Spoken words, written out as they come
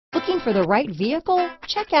Looking for the right vehicle?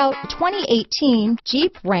 Check out 2018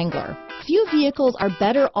 Jeep Wrangler. Few vehicles are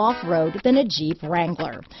better off-road than a Jeep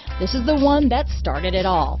Wrangler. This is the one that started it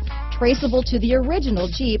all. Traceable to the original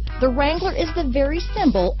Jeep, the Wrangler is the very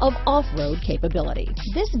symbol of off-road capability.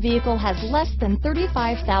 This vehicle has less than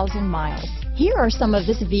 35,000 miles. Here are some of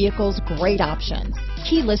this vehicle's great options: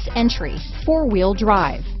 keyless entry, four-wheel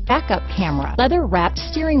drive, backup camera, leather-wrapped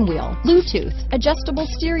steering wheel, Bluetooth, adjustable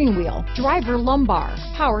steering wheel, driver lumbar,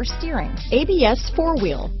 power steering, ABS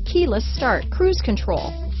four-wheel, keyless start, cruise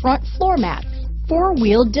control, front floor mats,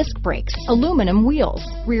 four-wheel disc brakes, aluminum wheels,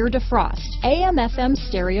 rear defrost, AM/FM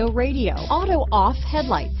stereo radio, auto-off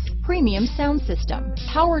headlights, premium sound system,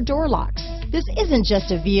 power door locks. This isn't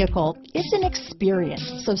just a vehicle, it's an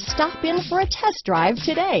experience. So stop in for a test drive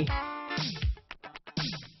today.